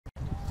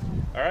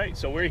All right,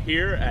 so we're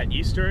here at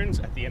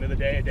Easterns at the end of the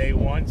day, day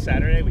one,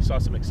 Saturday. We saw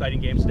some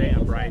exciting games today.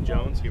 I'm Bryan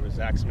Jones, here with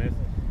Zack Smith,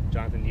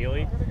 Jonathan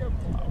Neeley.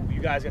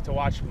 You guys get to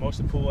watch most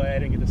of Pool A. I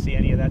didn't get to see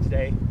any of that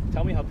today.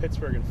 Tell me how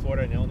Pittsburgh and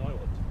Florida and Illinois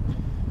looked.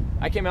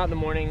 I came out in the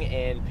morning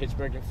and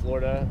Pittsburgh and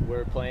Florida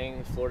were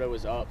playing. Florida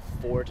was up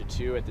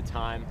 4-2 at the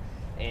time,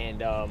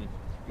 and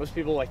most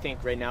people, I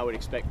think, right now would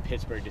expect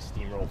Pittsburgh to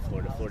steamroll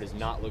Florida. Florida's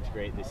not looked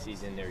great this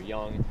season. They're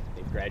young.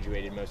 They've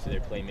graduated most of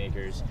their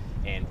playmakers,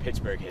 and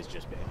Pittsburgh has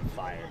just been on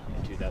fire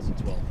in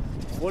 2012.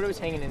 Florida was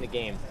hanging in the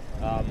game.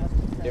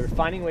 They were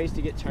finding ways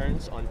to get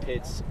turns on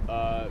Pitt's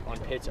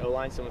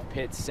O-line. Some of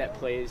Pitt's set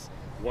plays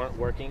weren't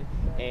working,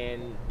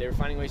 and they were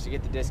finding ways to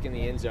get the disc in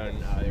the end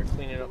zone. They were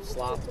cleaning up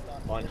slop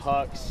on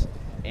Hucks,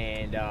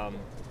 and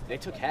they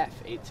took half,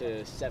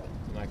 8-7.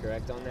 Am I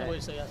correct on that? I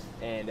believe so, yes.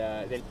 And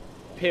then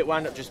Pitt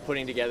wound up just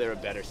putting together a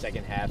better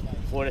second half.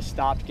 Florida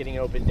stopped getting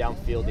open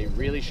downfield. They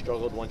really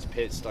struggled once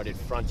Pitt started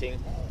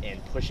fronting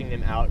and pushing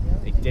them out.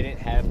 They didn't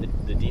have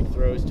the deep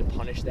throws to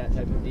punish that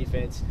type of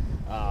defense,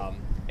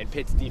 and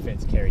Pitt's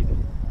defense carried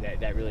them.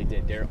 That really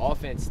did. Their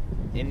offense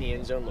in the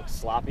end zone looked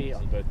sloppy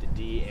on both the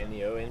D and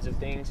the O ends of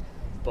things,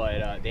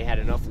 but they had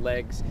enough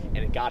legs and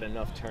it got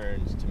enough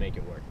turns to make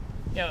it work.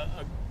 Yeah,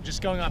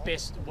 just going off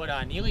based what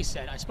Neeley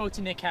said, I spoke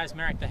to Nick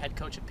Kazmarek, the head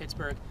coach of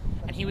Pittsburgh,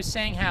 and he was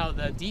saying how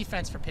the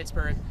defense for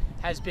Pittsburgh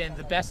has been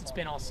the best it's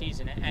been all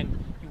season.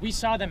 And we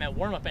saw them at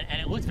warm-up,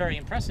 and it looked very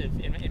impressive,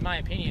 in my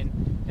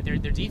opinion. Their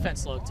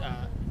defense looked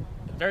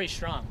very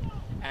strong.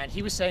 And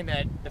he was saying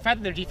that the fact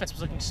that their defense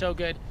was looking so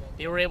good,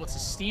 they were able to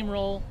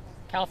steamroll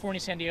California,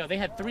 San Diego. They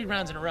had 3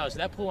 rounds in a row, so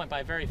that pool went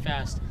by very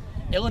fast.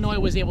 Illinois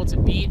was able to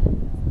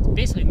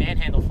basically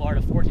manhandle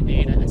Florida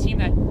 14-8, a team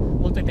that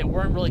looked like they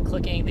weren't really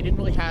clicking. They didn't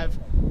really have.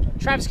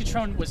 Travis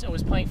Catrone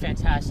was playing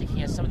fantastic. He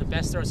has some of the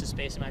best throws to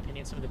space, in my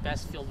opinion, some of the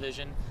best field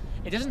vision.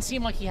 It doesn't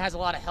seem like he has a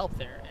lot of help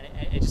there.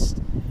 And it just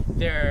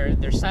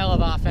their style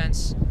of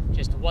offense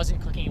just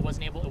wasn't clicking. It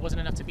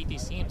wasn't enough to beat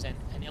these teams.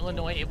 And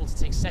Illinois able to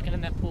take second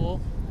in that pool,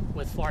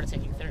 with Florida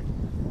taking third.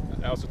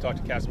 I also talked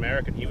to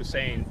Kazmarek, and he was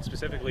saying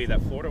specifically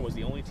that Florida was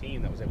the only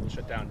team that was able to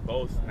shut down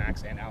both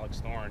Max and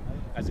Alex Thorne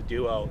as a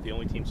duo, the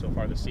only team so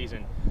far this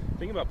season. The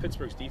thing about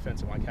Pittsburgh's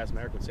defense and why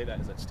Kazmarek would say that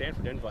is that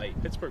Stanford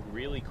Invite, Pittsburgh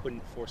really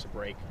couldn't force a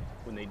break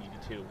when they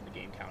needed to when the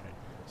game counted.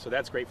 So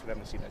that's great for them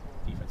to see that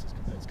defense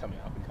is coming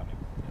up and coming.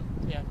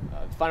 Yeah.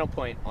 Final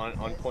point on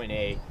point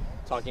A,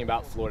 talking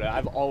about Florida.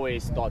 I've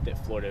always thought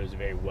that Florida was a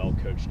very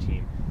well-coached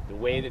team. The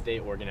way that they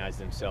organize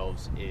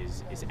themselves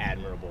is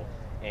admirable.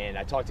 And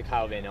I talked to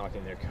Kyle Van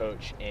Elken, their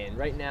coach, and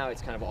right now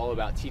it's kind of all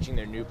about teaching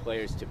their new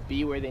players to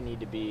be where they need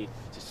to be,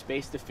 to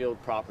space the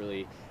field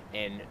properly,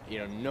 and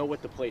know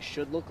what the play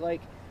should look like.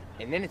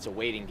 And then it's a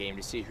waiting game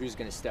to see who's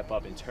going to step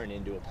up and turn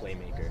into a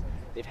playmaker.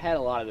 They've had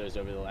a lot of those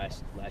over the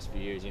last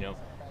few years.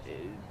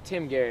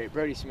 Tim Garrett,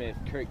 Brody Smith,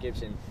 Kurt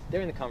Gibson, they're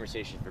in the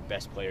conversation for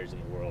best players in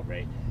the world,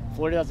 right?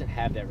 Florida doesn't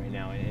have that right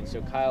now, and so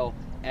Kyle,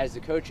 as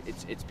the coach,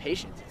 it's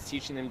patience. It's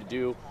teaching them to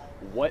do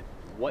what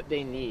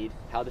they need,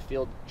 how the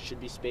field should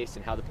be spaced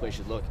and how the play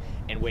should look,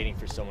 and waiting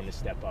for someone to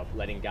step up,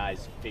 letting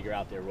guys figure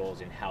out their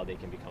roles and how they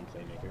can become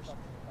playmakers.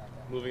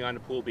 Moving on to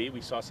Pool B, we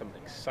saw some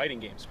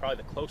exciting games, probably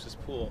the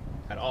closest pool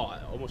at all.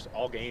 Almost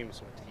all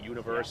games went to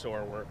Universe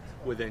or were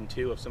within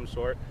 2 of some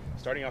sort.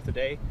 Starting off the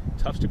day,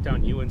 Tufts took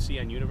down UNC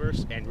on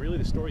Universe, and really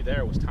the story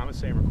there was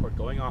Thomas Amercourt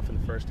going off in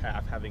the first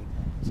half, having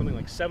something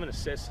like 7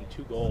 assists and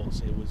 2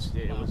 goals. It was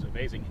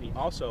amazing. And he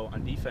also,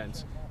 on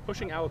defense,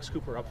 pushing Alex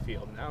Scoober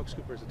upfield. And Alex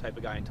Scoober is the type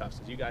of guy in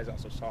Tufts, as you guys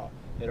also saw,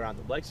 that are on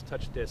the legs to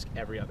touch disc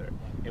every other.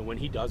 And when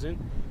he doesn't,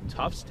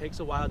 Tufts takes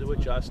a while to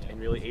adjust, and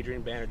really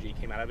Adrian Banerjee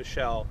came out of his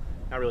shell.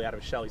 Not really out of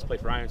his shell, he's played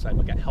for Ironside,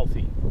 but got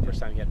healthy. First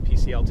time he had a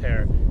PCL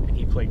tear, and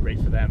he played great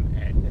for them.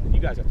 And then you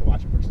guys got to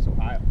watch him versus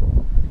Ohio.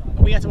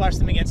 We got to watch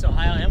them against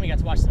Ohio, and we got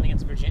to watch them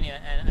against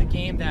Virginia, and a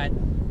game that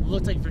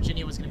looked like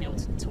Virginia was going to be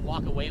able to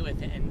walk away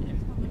with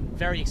in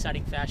very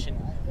exciting fashion.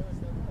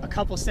 A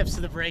couple steps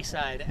to the break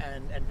side,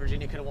 and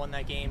Virginia could have won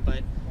that game,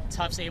 but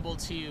Tufts able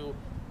to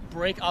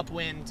break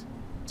upwind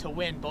to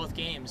win both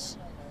games,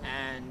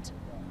 and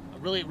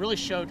really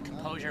showed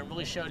composure, and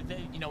really showed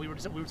that, we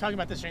were talking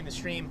about this during the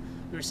stream.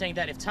 We were saying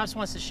that if Tufts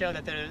wants to show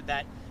that they're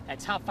that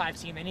top 5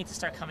 team, they need to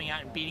start coming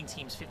out and beating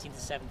teams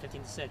 15-7,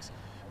 15-6.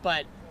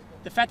 But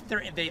the fact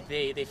that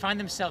they find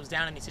themselves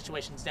down in these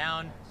situations,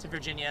 down to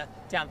Virginia,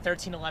 down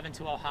 13-11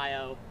 to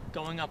Ohio,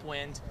 going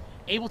upwind,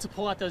 able to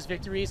pull out those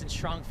victories in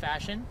strong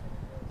fashion.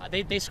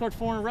 They scored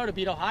 4 in a row to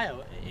beat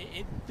Ohio.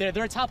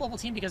 They're a top-level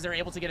team because they're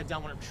able to get it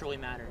done when it truly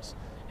matters.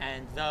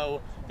 And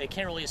though they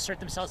can't really assert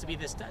themselves to be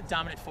this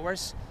dominant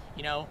force,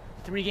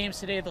 3 games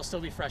today, they'll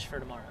still be fresh for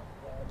tomorrow.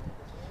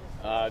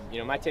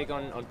 My take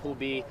on Pool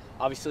B,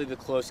 obviously the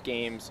close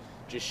games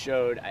just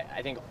showed,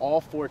 I think all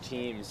 4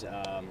 teams,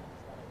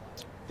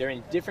 they're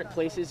in different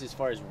places as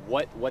far as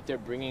what they're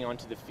bringing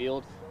onto the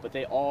field, but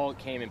they all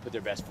came and put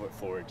their best foot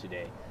forward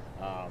today.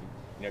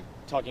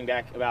 Talking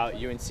back about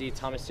UNC,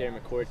 Thomas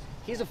Amercourt,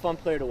 he's a fun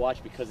player to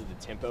watch because of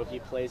the tempo he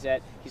plays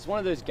at. He's one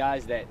of those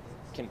guys that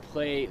can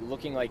play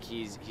looking like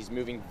he's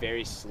moving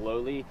very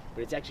slowly,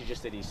 but it's actually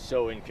just that he's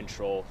so in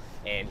control,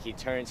 and he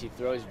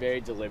throws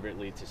very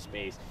deliberately to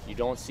space. You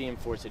don't see him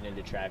force it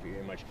into traffic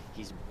very much.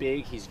 He's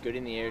big, he's good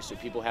in the air, so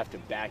people have to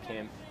back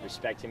him,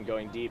 respect him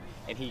going deep,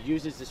 and he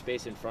uses the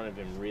space in front of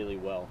him really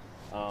well.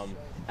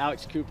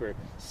 Alex Cooper,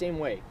 same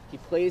way. He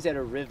plays at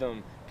a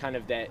rhythm kind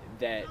of that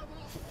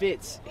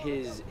fits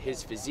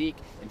his physique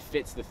and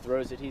fits the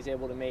throws that he's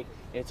able to make,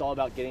 and it's all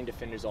about getting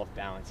defenders off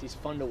balance. He's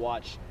fun to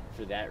watch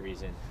for that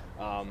reason.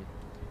 And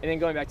then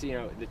going back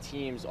to the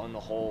teams on the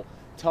whole,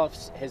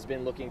 Tufts has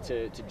been looking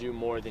to do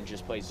more than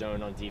just play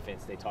zone on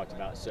defense. They talked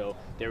about, so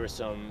there were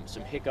some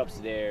hiccups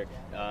there.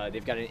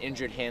 They've got an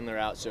injured handler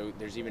out, so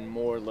there's even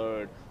more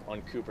load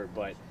on Cooper,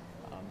 but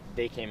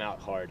they came out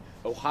hard.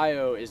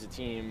 Ohio is a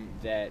team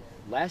that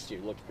last year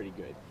looked pretty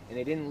good, and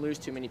they didn't lose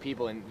too many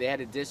people, and they had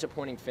a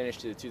disappointing finish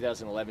to the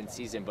 2011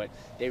 season, but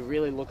they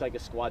really look like a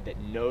squad that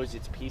knows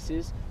its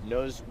pieces,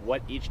 knows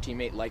what each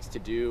teammate likes to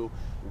do,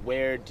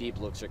 where deep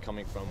looks are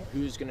coming from,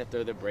 who's going to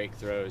throw the break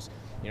throws,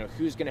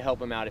 who's going to help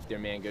them out if their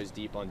man goes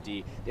deep on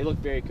D. They look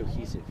very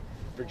cohesive.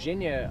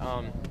 Virginia,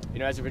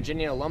 as a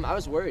Virginia alum, I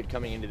was worried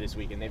coming into this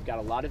week, and they've got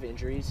a lot of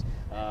injuries.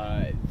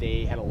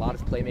 They had a lot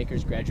of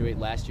playmakers graduate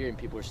last year, and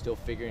people are still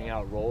figuring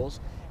out roles.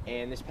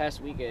 And this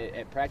past week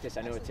at practice,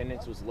 I know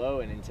attendance was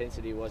low and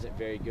intensity wasn't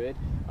very good.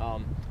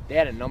 They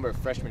had a number of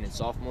freshmen and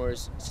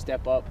sophomores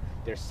step up.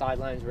 Their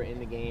sidelines were in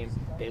the game.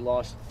 They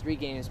lost 3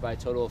 games by a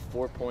total of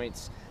 4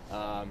 points.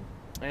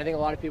 And I think a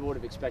lot of people would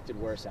have expected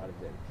worse out of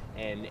them.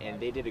 And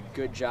they did a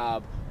good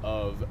job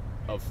of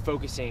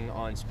focusing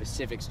on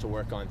specifics to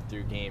work on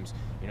through games.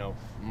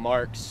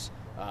 Marks,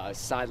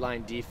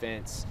 sideline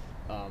defense,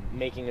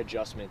 making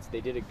adjustments. They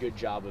did a good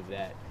job of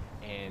that.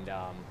 And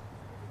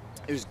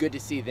it was good to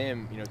see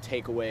them,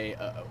 take away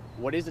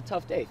what is a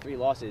tough day, 3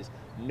 losses,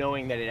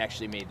 knowing that it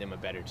actually made them a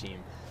better team.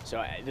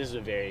 So this is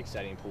a very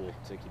exciting pool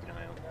to keep an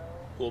eye on.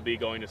 Pool B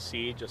going to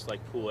C just like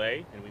Pool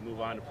A, and we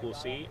move on to Pool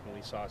C, and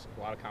we saw a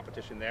lot of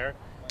competition there.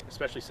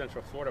 Especially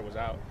Central Florida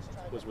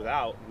was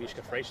without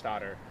Mishka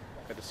Freistatter.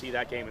 Got to see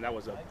that game, and that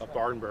was a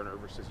barn burner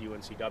versus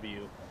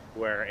UNCW,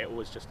 where it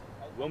was just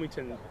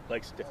Wilmington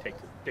likes to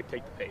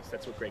dictate the pace.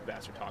 That's what Greg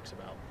Vassar talks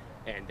about.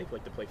 And they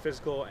like to play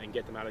physical and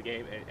get them out of the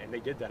game, and they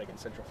did that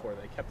against Central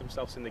Florida. They kept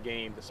themselves in the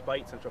game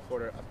despite Central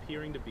Florida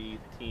appearing to be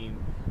the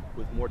team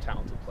with more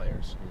talented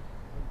players.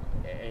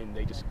 And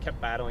they just kept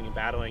battling,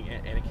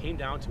 and it came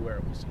down to where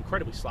it was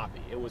incredibly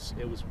sloppy. It was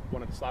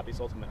one of the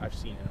sloppiest ultimate I've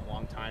seen in a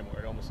long time,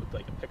 where it almost looked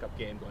like a pickup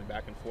game going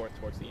back and forth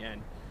towards the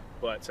end.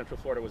 But Central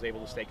Florida was able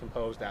to stay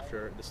composed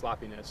after the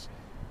sloppiness,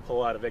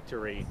 pull out a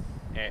victory,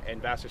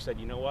 and Vassar said,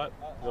 you know what,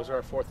 those are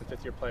our 4th and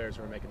 5th year players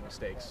who are making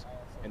mistakes,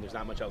 and there's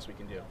not much else we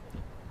can do.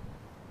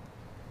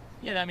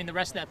 Yeah, I mean, the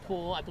rest of that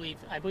pool, I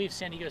believe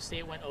San Diego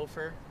State went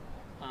over.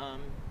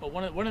 But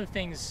one of the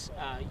things,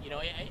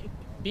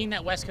 being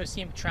that West Coast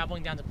team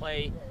traveling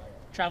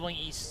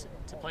east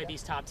to play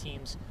these top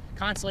teams,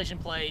 consolation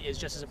play is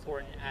just as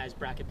important as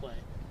bracket play.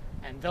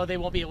 And though they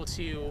won't be able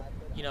to,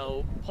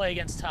 play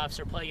against Tufts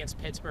or play against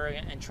Pittsburgh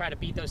and try to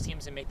beat those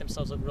teams and make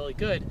themselves look really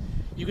good,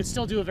 you could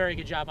still do a very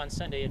good job on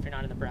Sunday if you're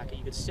not in the bracket.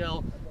 You could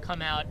still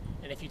come out,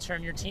 and if you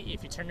turn your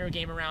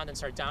game around and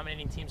start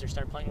dominating teams or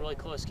start playing really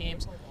close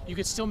games, you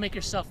could still make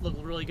yourself look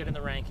really good in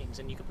the rankings,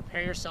 and you could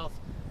prepare yourself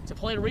to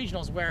play the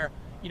regionals where,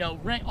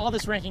 all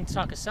this ranking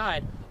talk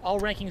aside, all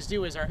rankings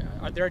do is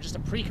they're just a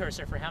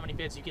precursor for how many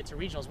bids you get to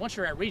regionals. Once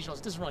you're at regionals,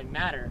 it doesn't really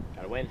matter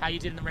how you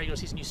did in the regular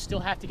season. You still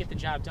have to get the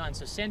job done.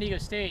 So San Diego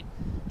State,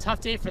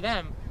 tough day for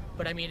them,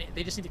 but I mean,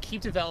 they just need to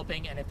keep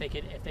developing, and if they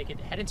could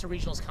head into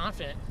regionals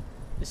confident,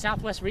 the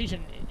Southwest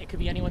region, it could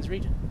be anyone's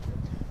region.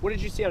 What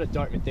did you see out of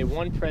Dartmouth? They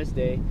won Press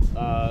Day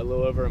a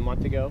little over a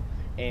month ago,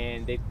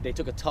 and they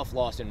took a tough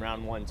loss in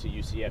round 1 to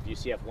UCF.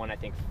 UCF won, I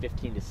think,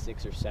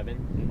 15-6 or 7.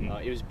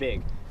 Mm-hmm. It was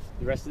big.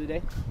 The rest of the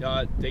day?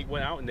 They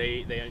went out and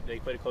they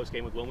played a close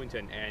game with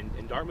Wilmington,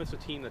 and Dartmouth's a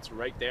team that's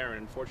right there,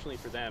 and unfortunately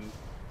for them,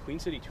 Queen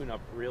City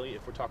tune-up really,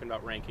 if we're talking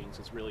about rankings,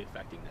 is really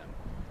affecting them.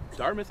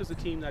 Dartmouth is a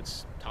team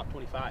that's top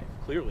 25,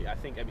 clearly. I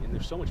mean,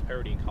 there's so much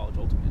parity in college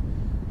ultimate.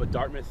 But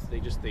Dartmouth,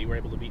 they were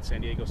able to beat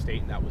San Diego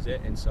State, and that was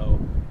it. And so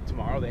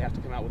tomorrow they have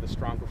to come out with a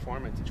strong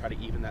performance to try to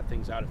even that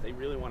things out if they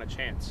really want a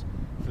chance.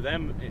 For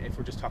them, if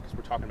we're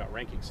talking about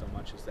rankings so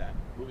much, is that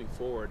moving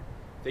forward,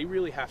 they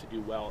really have to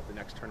do well at the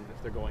next tournament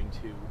if they're going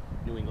to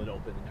New England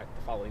Open the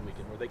following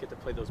weekend, where they get to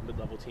play those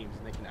mid-level teams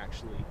and they can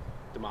actually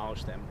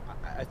demolish them.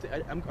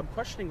 I'm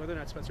questioning whether or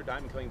not Spencer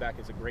Diamond coming back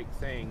is a great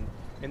thing,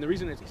 and the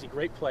reason is he's a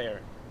great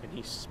player and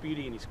he's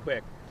speedy and he's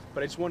quick.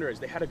 But I just wonder, is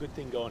they had a good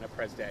thing going at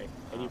Pres Day,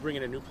 and you bring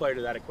in a new player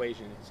to that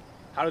equation,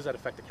 how does that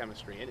affect the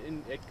chemistry?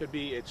 And it could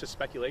be, it's just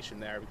speculation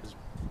there because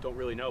we don't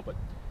really know, but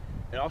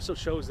it also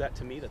shows that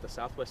to me that the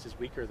Southwest is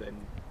weaker than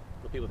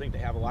what people think. They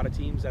have a lot of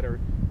teams that are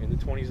in the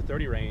 20s to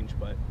 30 range,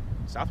 but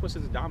Southwest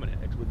isn't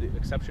dominant, with the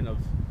exception of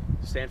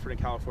Stanford and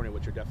California,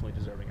 which are definitely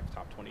deserving of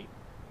top 20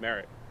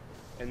 merit.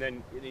 And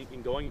then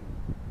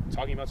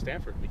talking about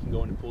Stanford, we can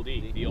go into Pool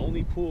D. The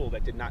only pool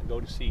that did not go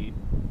to seed,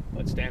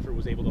 but Stanford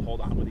was able to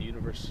hold on with a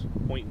universe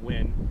point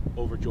win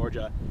over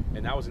Georgia,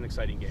 and that was an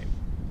exciting game.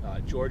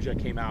 Georgia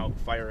came out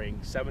firing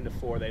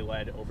 7-4. They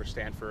led over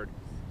Stanford,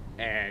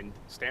 and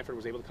Stanford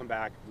was able to come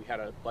back. We had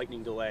a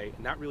lightning delay,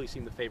 and that really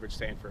seemed to favor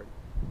Stanford.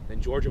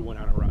 Then Georgia went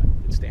on a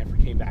run, and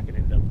Stanford came back and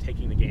ended up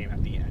taking the game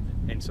at the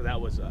end. And so that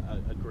was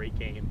a great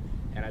game.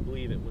 And I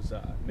believe it was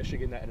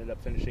Michigan that ended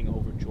up finishing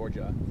over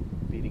Georgia,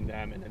 beating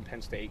them, and then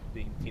Penn State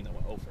being the team that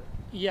went over.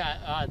 Yeah,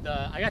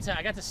 I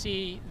got to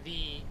see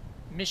the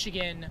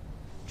Michigan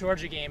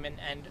Georgia game,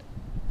 and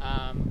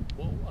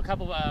a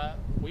couple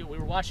we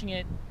were watching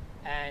it,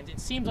 and it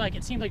seemed like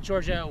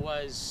Georgia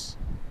was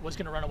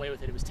going to run away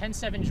with it. It was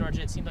 10-7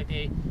 Georgia. It seemed like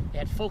they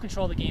had full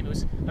control of the game. It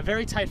was a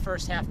very tight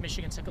first half.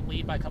 Michigan took a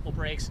lead by a couple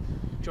breaks.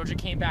 Georgia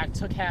came back,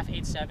 took half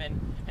 8-7, and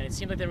it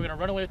seemed like they were going to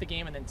run away with the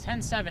game. And then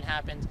 10-7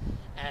 happened,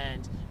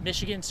 and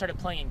Michigan started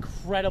playing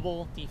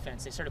incredible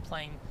defense.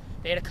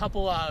 They had a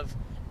couple of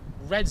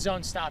red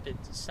zone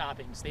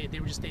stoppings.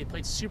 They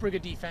played super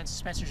good defense.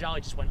 Spencer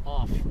Jolly just went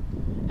off,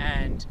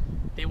 and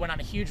they went on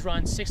a huge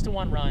run,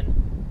 6-1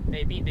 run.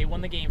 They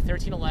won the game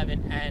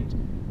 13-11,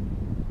 and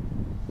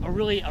a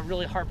really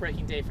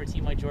heartbreaking day for a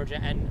team like Georgia.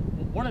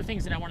 And one of the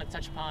things that I want to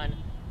touch upon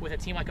with a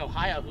team like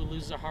Ohio, who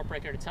loses a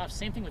heartbreaker to Tufts,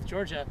 same thing with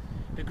Georgia.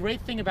 The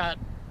great thing about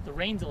the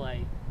rain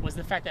delay was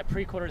the fact that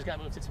pre-quarters got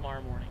moved to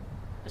tomorrow morning,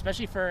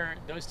 especially for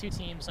those two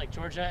teams like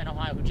Georgia and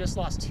Ohio, who just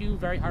lost two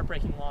very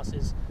heartbreaking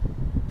losses.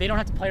 They don't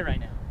have to play right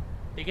now.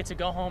 They get to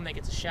go home, they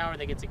get to shower,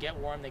 they get to get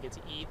warm, they get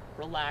to eat,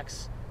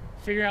 relax,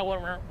 figure out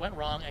what went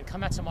wrong, and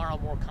come out tomorrow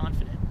more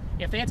confident.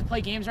 If they had to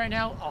play games right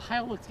now,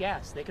 Ohio looked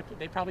gassed.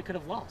 They probably could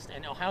have lost.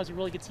 And Ohio's a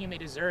really good team. They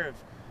deserve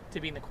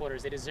to be in the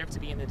quarters. They deserve to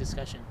be in the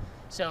discussion.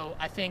 So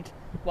I think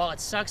while it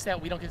sucks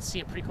that we don't get to see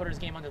a pre-quarters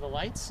game under the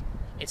lights,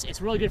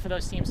 it's really good for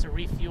those teams to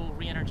refuel,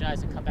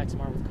 re-energize, and come back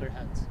tomorrow with clear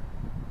heads.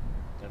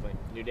 Definitely.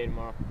 New day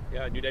tomorrow.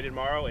 Yeah, new day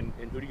tomorrow. And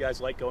who do you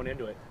guys like going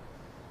into it?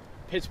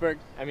 Pittsburgh.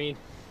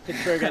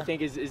 Pittsburgh, I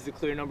think, is the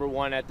clear number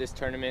one at this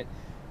tournament.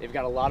 They've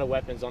got a lot of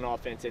weapons on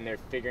offense, and they're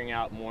figuring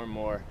out more and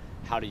more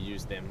how to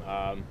use them.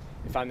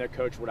 If I'm their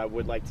coach, what I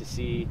would like to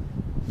see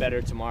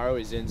better tomorrow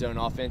is end zone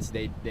offense.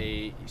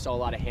 You saw a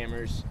lot of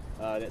hammers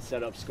that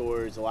set up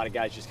scores, a lot of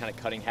guys just kind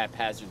of cutting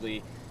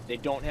haphazardly. They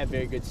don't have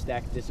very good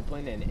stack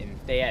discipline, and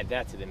if they add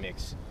that to the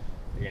mix,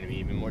 they're going to be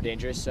even more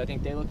dangerous. So I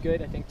think they look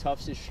good. I think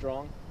Tufts is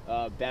strong,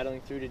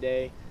 battling through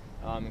today,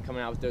 and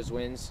coming out with those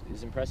wins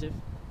is impressive.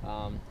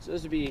 So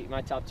those would be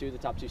my top two, the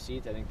top two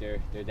seeds. I think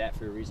they're that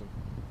for a reason.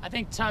 I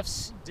think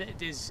Tufts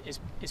is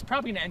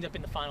probably going to end up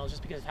in the finals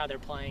just because of how they're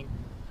playing.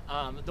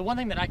 The one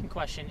thing that I can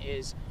question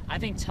is I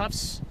think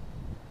Tufts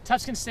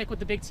can stick with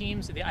the big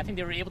teams. I think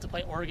they were able to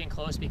play Oregon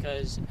close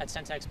because at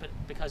Centex, but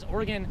because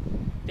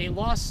Oregon, they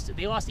lost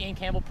Ian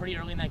Campbell pretty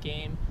early in that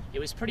game. It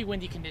was pretty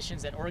windy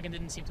conditions that Oregon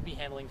didn't seem to be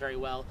handling very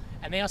well,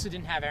 and they also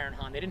didn't have Aaron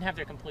Hahn. They didn't have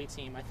their complete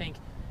team. I think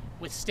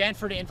with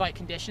Stanford invite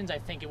conditions, I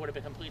think it would have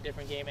been a completely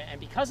different game. And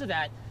because of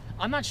that,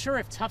 I'm not sure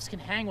if Tufts can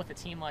hang with a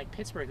team like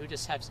Pittsburgh, who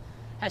just has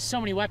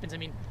so many weapons. I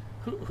mean,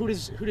 who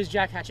does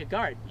Jack Hatchett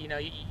guard? You know,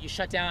 you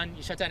shut down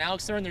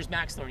Alex Thorne, there's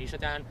Max Thorne. You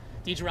shut down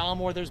Deidre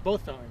Almore, there's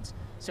both Thorns.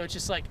 So it's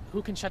just like,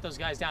 who can shut those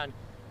guys down?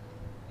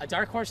 A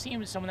dark horse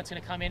team is someone that's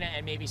going to come in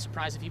and maybe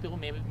surprise a few people,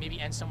 maybe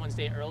end someone's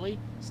day early.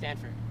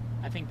 Stanford.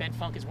 I think Ben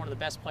Funk is one of the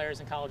best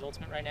players in college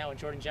ultimate right now, and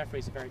Jordan Jeffrey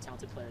is a very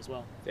talented player as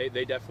well. They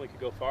definitely could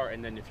go far.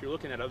 And then if you're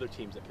looking at other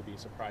teams that could be a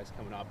surprise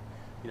coming up,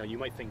 you know, you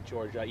might think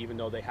Georgia, even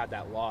though they had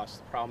that loss,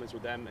 the problem is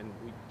with them, and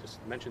we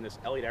just mentioned this,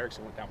 Elliot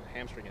Erickson went down with a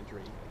hamstring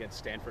injury against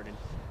Stanford, and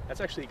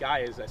that's actually a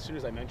guy, as soon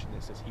as I mentioned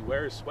this, is he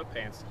wears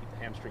sweatpants to keep the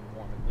hamstring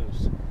warm and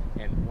loose,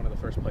 and one of the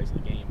first plays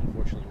of the game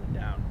unfortunately went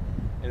down.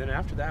 And then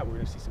after that, we're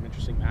going to see some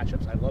interesting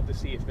matchups. I'd love to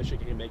see if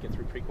Michigan can make it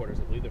through pre-quarters.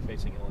 I believe they're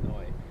facing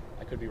Illinois.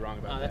 I could be wrong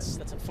about that.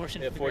 That's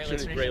unfortunate. Unfortunate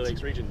for the Great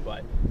Lakes region,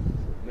 but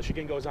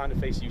Michigan goes on to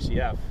face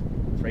UCF.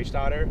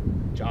 Freistatter,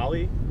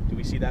 Jolly, do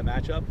we see that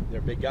matchup?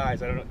 They're big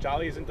guys. I don't know.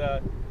 Jolly isn't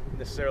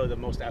necessarily the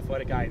most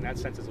athletic guy in that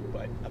sense,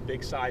 but a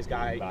big size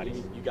guy.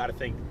 You got to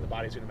think the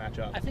body's going to match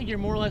up. I think you're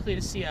more likely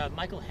to see a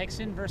Michael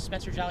Hickson versus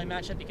Spencer Jolly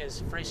matchup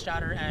because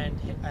Freistatter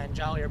and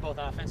Jolly are both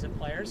offensive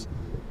players.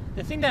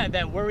 The thing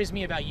that worries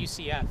me about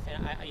UCF,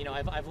 and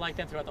I've liked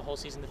them throughout the whole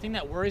season. The thing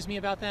that worries me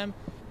about them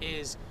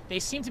is they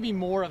seem to be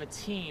more of a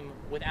team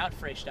without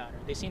Freistatter.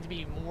 They seem to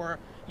be more,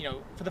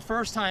 for the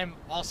first time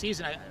all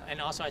season,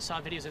 and also I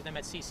saw videos of them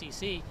at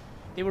CCC,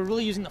 they were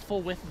really using the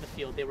full width of the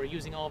field. They were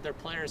using all of their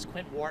players.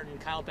 Quint Wharton,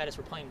 Kyle Bettis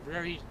were playing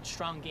very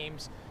strong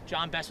games.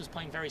 John Best was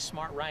playing very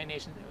smart. Matt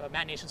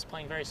Nation was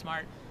playing very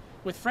smart.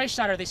 With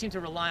Freistatter, they seem to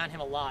rely on him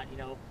a lot,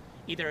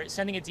 either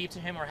sending it deep to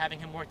him or having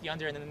him work the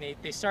under, and then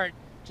they start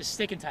just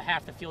sticking to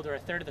half the field or a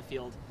third of the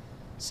field.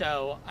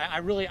 So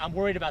I'm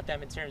worried about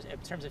them in terms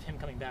of him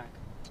coming back.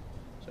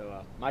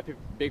 So my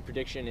big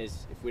prediction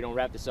is if we don't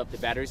wrap this up, the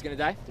battery's going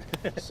to die.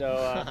 So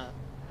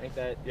I think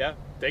that... Yeah.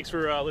 Thanks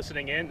for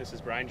listening in. This is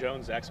Bryan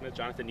Jones, Zack Smith,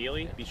 Jonathan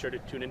Neeley. Be sure to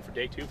tune in for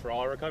day 2 for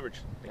all our coverage.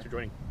 Thanks for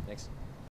joining. Thanks.